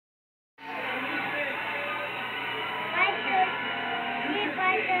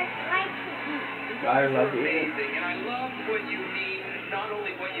I love you. Amazing, and I love what you mean, not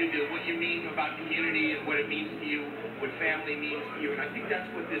only what you do, what you mean about community and what it means to you, what family means to you, and I think that's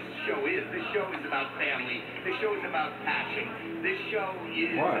what this show is. This show is about family. This show is about passion. This show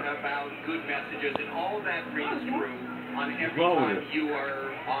is about good messages, and all that rings through on every time you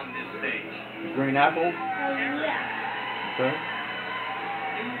are on this stage. Green apple? Yeah. Okay.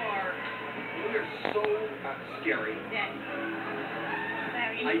 You are so scary.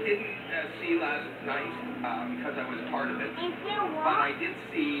 I didn't see last night because I was part of it, but I did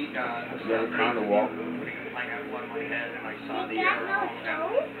see trying to walk. Putting a pineapple on my head, and I saw the arrow.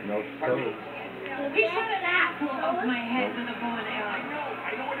 No stove. He shot an apple off my head with a bow and arrow.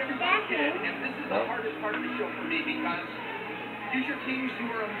 I know what everybody did, and this is the hardest part of the show for me because future teams, you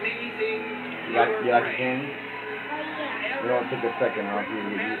are amazing. You like the candy? You don't take a second, I'll give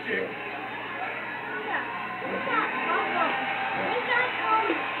you used to it.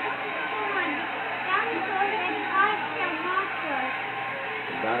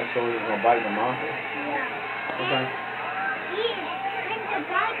 Dinosaur is gonna bite the monster? Yeah. Okay.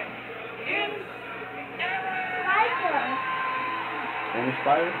 Any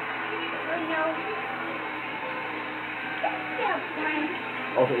spider? No.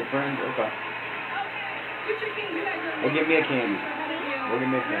 Okay, friends? Okay. Well, give me a candy. Well, give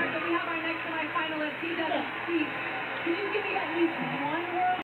me a candy. We have our next semi-finalist. He does a speech. Can you give me at least one word?